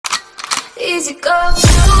easy go.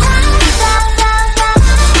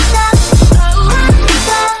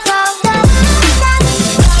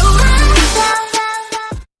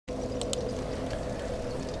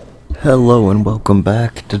 Hello and welcome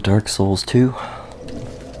back to Dark Souls 2.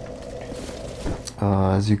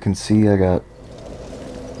 As you can see, I got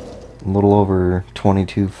a little over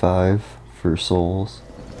 22.5 for souls.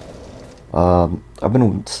 I've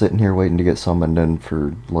been sitting here waiting to get summoned in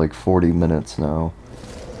for like 40 minutes now.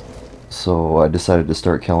 So I decided to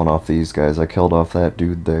start killing off these guys. I killed off that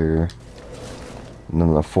dude there. And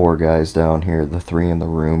then the 4 guys down here, the 3 in the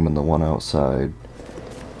room and the 1 outside.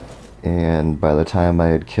 And by the time I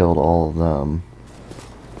had killed all of them,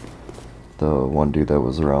 the 1 dude that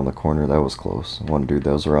was around the corner, that was close. 1 dude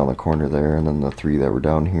that was around the corner there, and then the 3 that were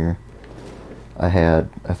down here. I had,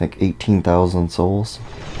 I think, 18,000 souls.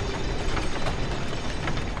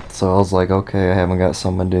 So I was like, okay, I haven't got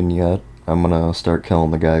summoned in yet. I'm gonna start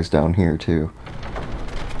killing the guys down here too.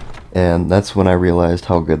 And that's when I realized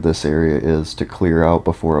how good this area is to clear out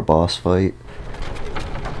before a boss fight.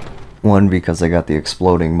 1, because I got the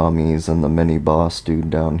exploding mummies and the mini boss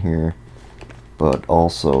dude down here. But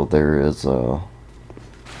also there's a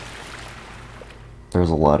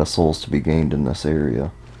lot of souls to be gained in this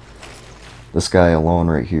area. This guy alone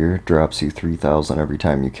right here drops you 3,000 every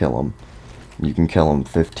time you kill him. You can kill him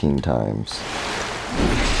 15 times.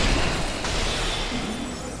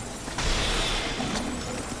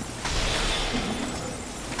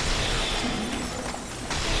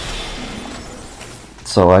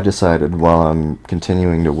 So I decided while I'm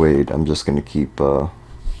continuing to wait, I'm just going to keep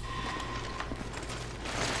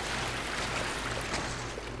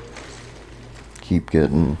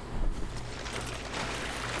getting...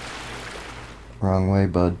 Wrong way,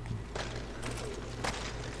 bud.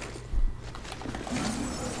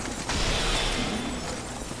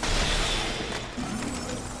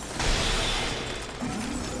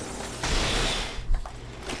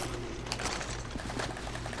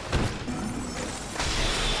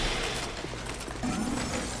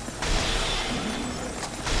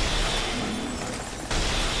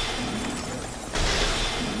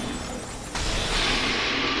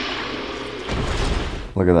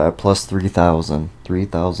 Look at that, plus 3,000.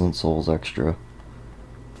 3,000 souls extra.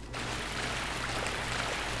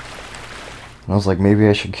 And I was like, maybe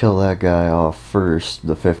I should kill that guy off first,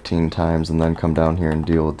 the 15 times, and then come down here and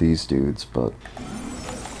deal with these dudes, but...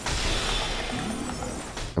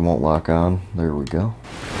 it won't lock on. There we go.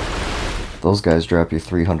 Those guys drop you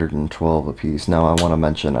 312 apiece. Now I want to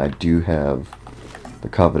mention, I do have the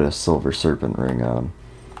covetous silver serpent ring on.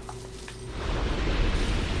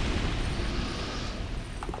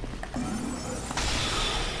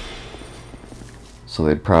 So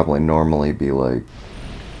they'd probably normally be like...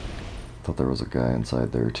 I thought there was a guy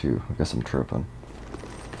inside there too. I guess I'm tripping.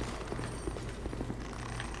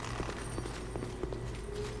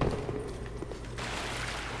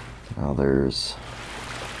 Now there's...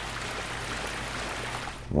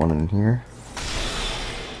 1 in here.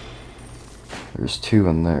 There's 2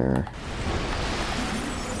 in there.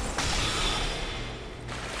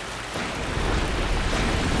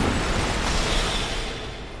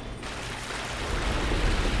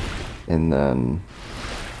 And then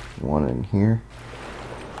 1 in here.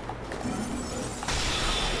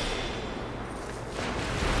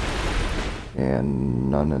 And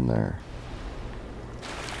none in there.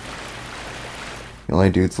 The only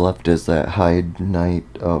dudes left is that Hyde Knight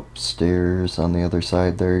upstairs on the other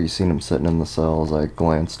side there. You seen him sitting in the cells. I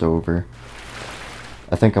glanced over.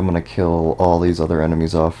 I think I'm gonna kill all these other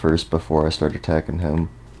enemies off first before I start attacking him.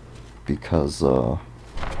 Because,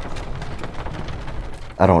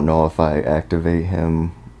 I don't know if I activate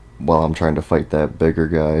him while I'm trying to fight that bigger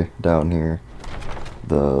guy down here.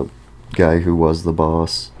 The guy who was the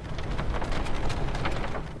boss.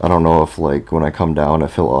 I don't know if, like, when I come down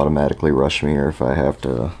if he'll automatically rush me or if I have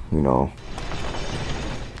to, you know,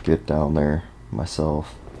 get down there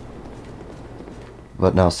myself.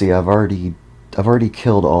 But now, see, I've already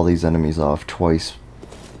killed all these enemies off twice,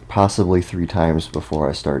 possibly 3 times before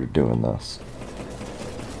I started doing this.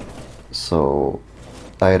 So...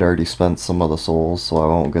 I had already spent some of the souls, so I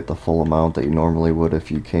won't get the full amount that you normally would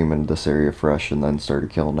if you came into this area fresh and then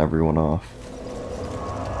started killing everyone off.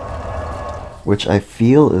 Which I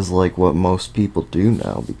feel is like what most people do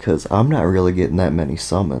now, because I'm not really getting that many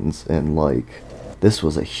summons, and like, this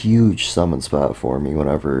was a huge summon spot for me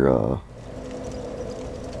whenever I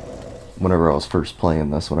was first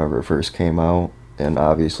playing this, whenever it first came out, and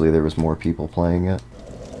obviously there was more people playing it.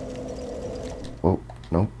 Oh,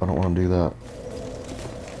 nope, I don't want to do that.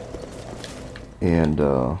 And,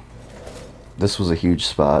 this was a huge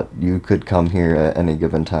spot. You could come here at any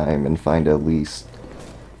given time and find at least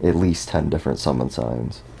 10 different summon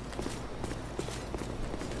signs.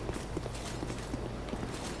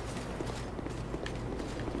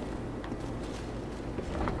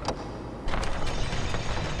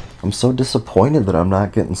 I'm so disappointed that I'm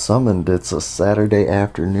not getting summoned. It's a Saturday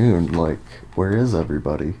afternoon. Like, where is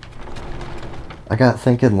everybody? I got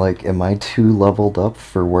thinking, like, am I too leveled up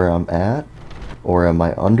for where I'm at? Or am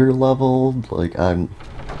I under leveled? Like, I'm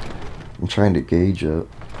trying to gauge it.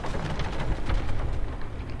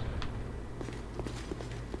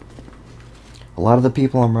 A lot of the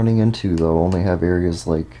people I'm running into, though, only have areas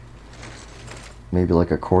like maybe like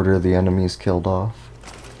a quarter of the enemies killed off.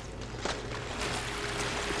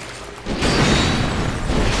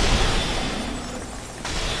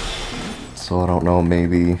 So I don't know,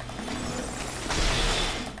 maybe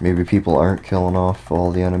people aren't killing off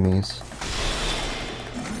all the enemies.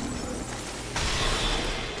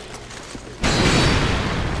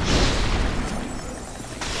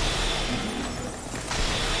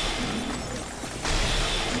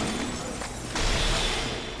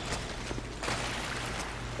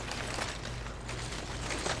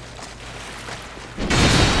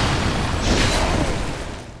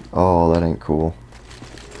 Oh, that ain't cool.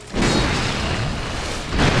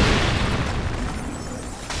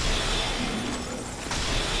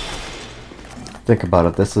 Think about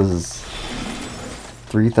it, this is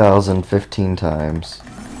 3,015 times.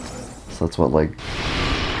 So that's what, like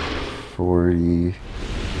 40...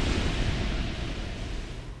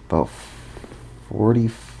 about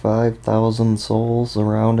 45,000 souls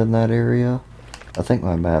around in that area. I think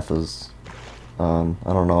my math is I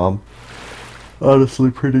don't know, I'm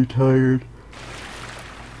honestly pretty tired.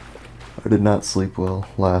 I did not sleep well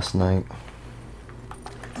last night.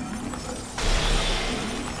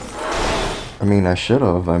 I mean, I should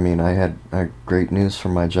have. I mean, I had great news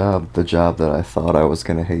from my job. The job that I thought I was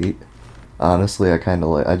gonna hate. Honestly, I kind of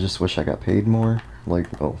like, I just wish I got paid more.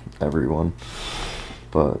 Like, well, everyone.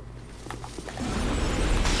 But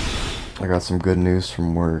I got some good news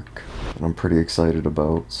from work that I'm pretty excited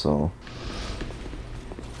about, so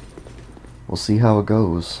we'll see how it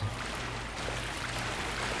goes.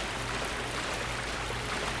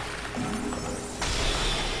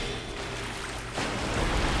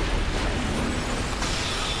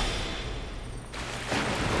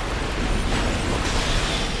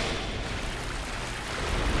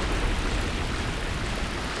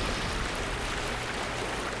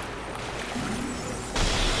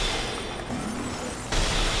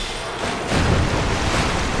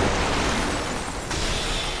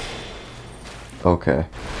 Okay.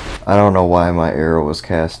 I don't know why my arrow was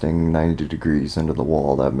casting 90 degrees into the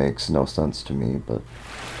wall. That makes no sense to me, but...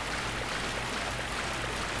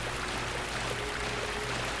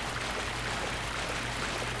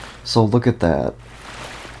 So look at that.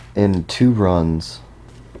 In 2 runs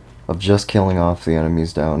of just killing off the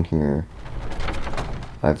enemies down here,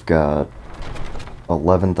 I've got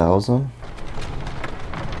 11,000.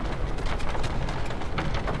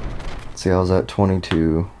 See, I was at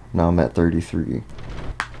 22. Now I'm at 33.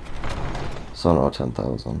 So no,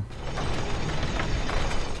 10,000.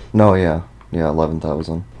 No, yeah. Yeah,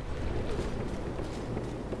 11,000.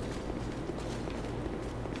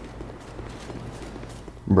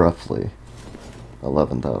 Roughly.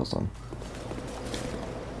 11,000.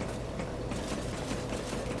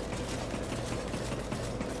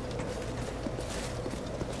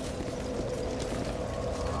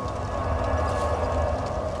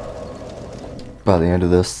 By the end of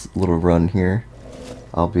this little run here,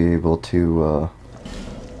 I'll be able to,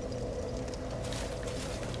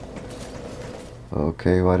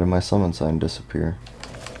 okay, why did my summon sign disappear?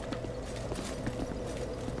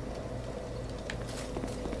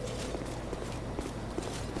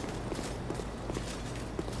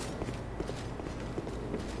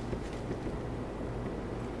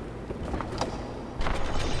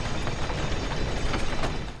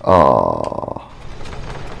 Aww.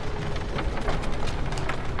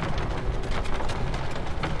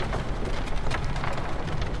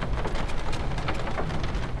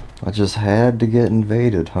 I just had to get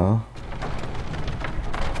invaded, huh?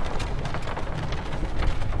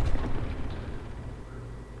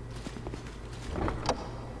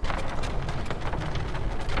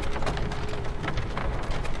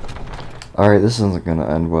 Alright, this isn't gonna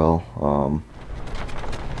end well.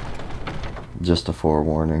 Just a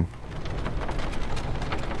forewarning.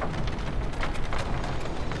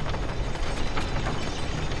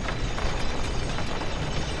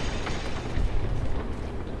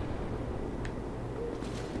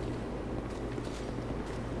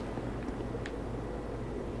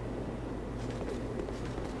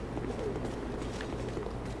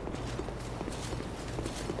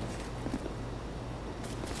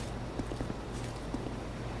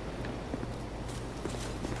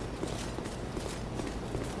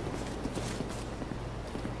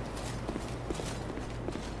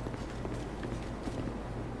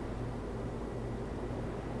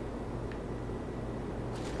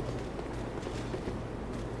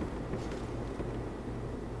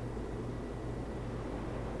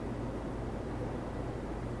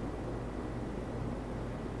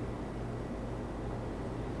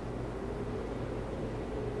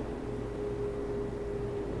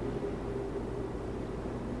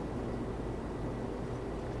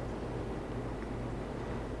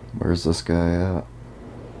 Where's this guy at?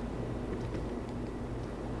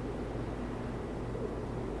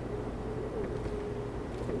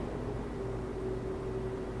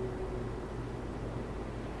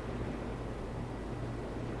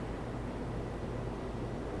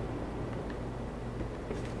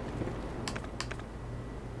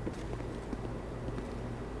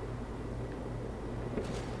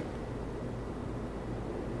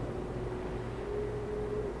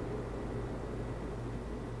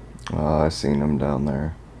 Oh, I seen him down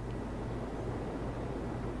there.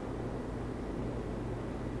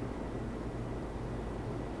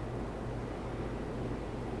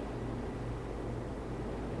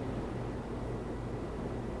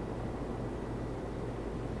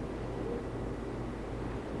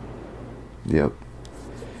 Yep. You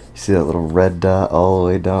see that little red dot all the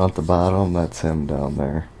way down at the bottom? That's him down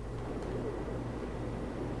there.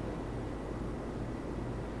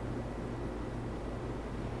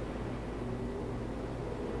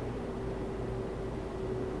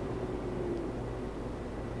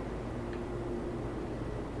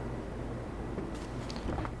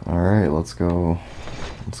 Alright, let's go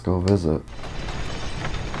visit.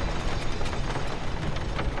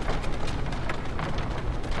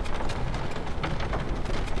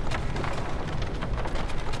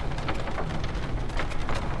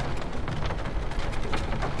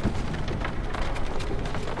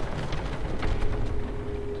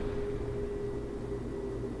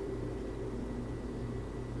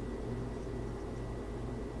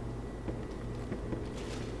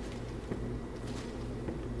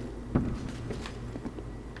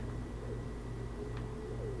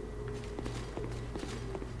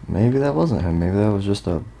 Maybe that wasn't him. Maybe that was just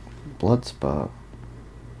a blood spot.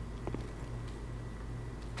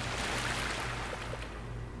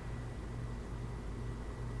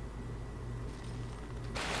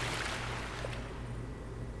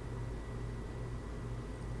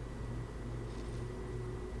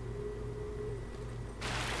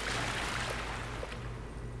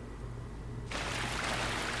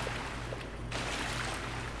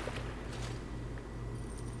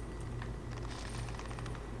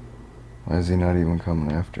 Why is he not even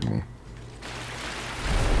coming after me?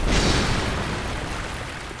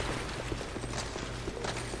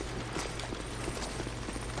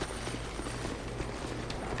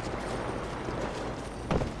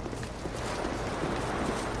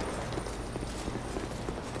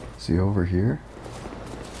 Is he over here?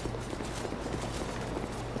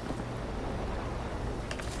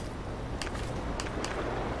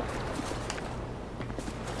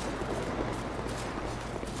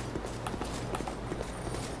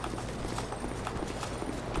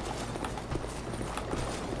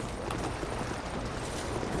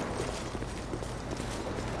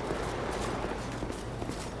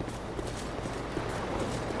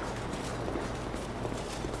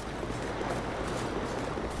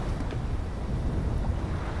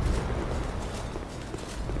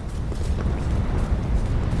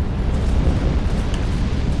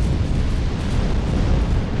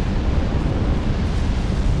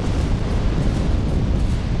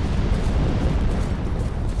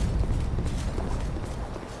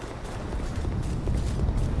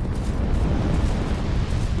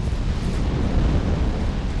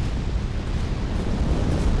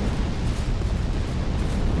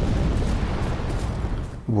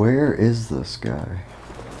 Where is this guy?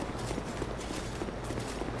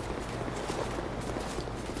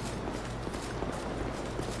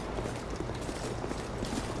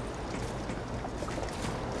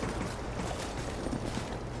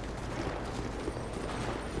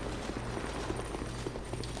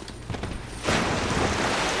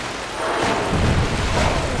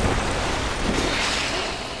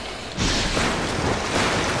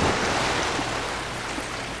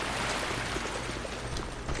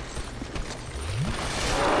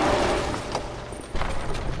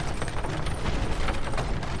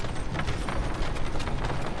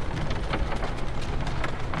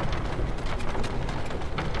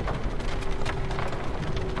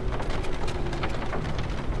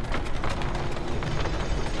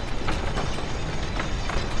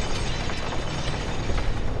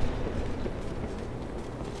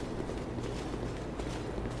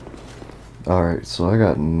 Alright, so I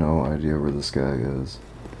got no idea where this guy is.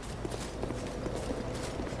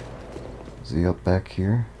 Is he up back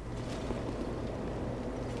here?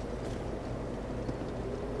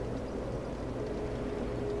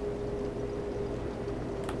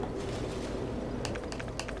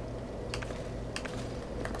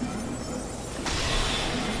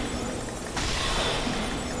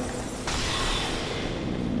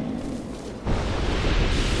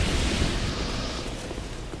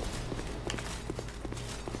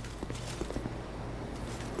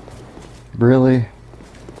 Really?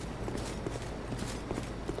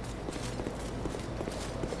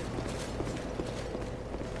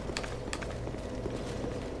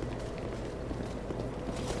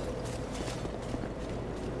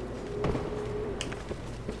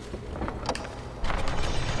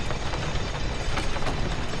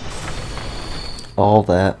 All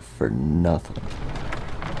that for nothing.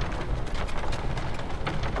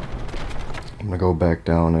 I'm gonna go back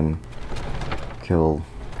down and kill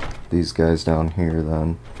these guys down here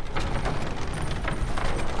then.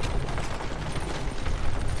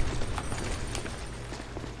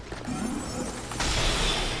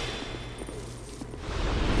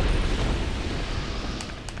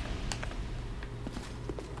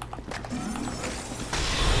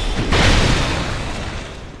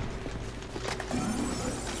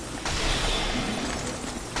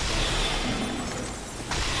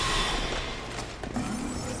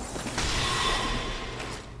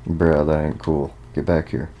 Bruh, that ain't cool. Get back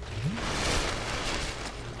here.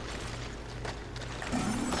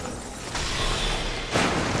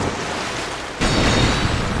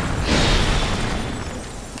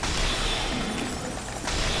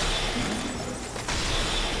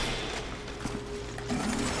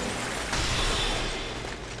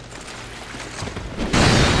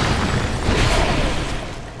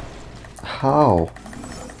 How?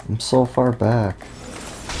 I'm so far back.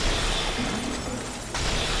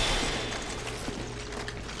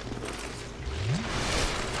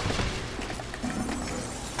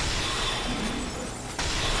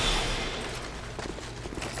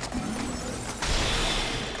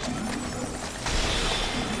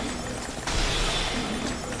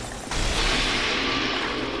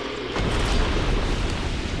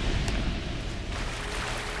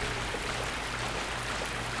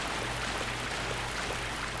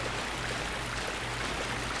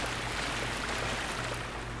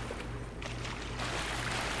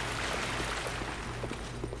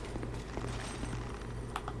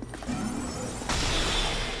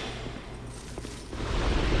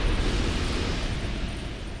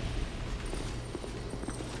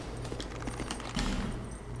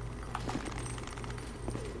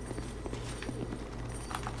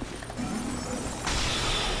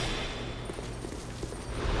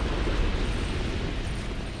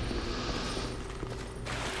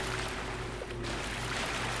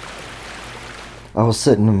 I was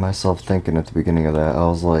sitting to myself thinking at the beginning of that, I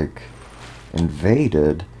was like,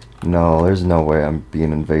 invaded? No, there's no way I'm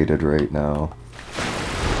being invaded right now.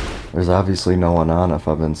 There's obviously no one on if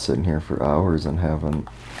I've been sitting here for hours and haven't...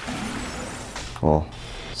 Well,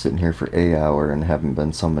 sitting here for an hour and haven't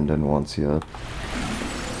been summoned in once yet.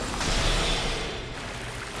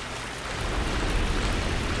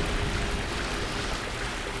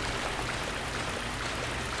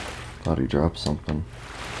 Thought he dropped something.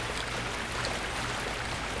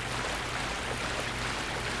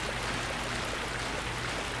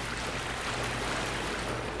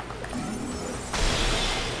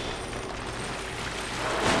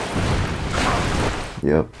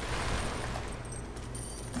 Yep.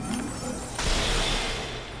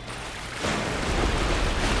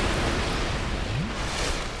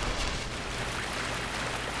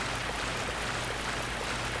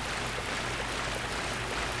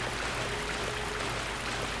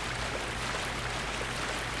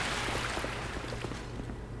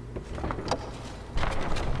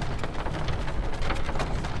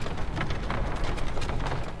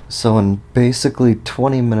 So in basically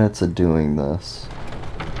 20 minutes of doing this,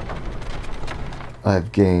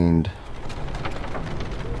 I've gained,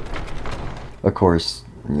 of course,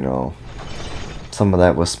 you know, some of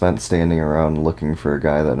that was spent standing around looking for a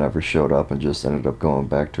guy that never showed up and just ended up going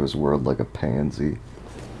back to his world like a pansy.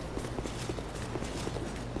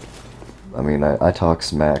 I mean, I talk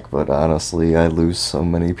smack, but honestly, I lose so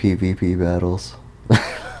many PvP battles.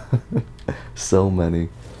 So many.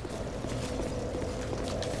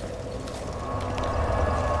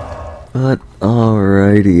 But,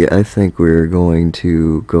 alrighty, I think we're going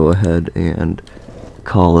to go ahead and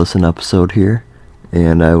call this an episode here,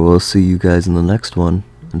 and I will see you guys in the next one.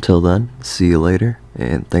 Until then, see you later,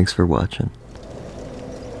 and thanks for watching.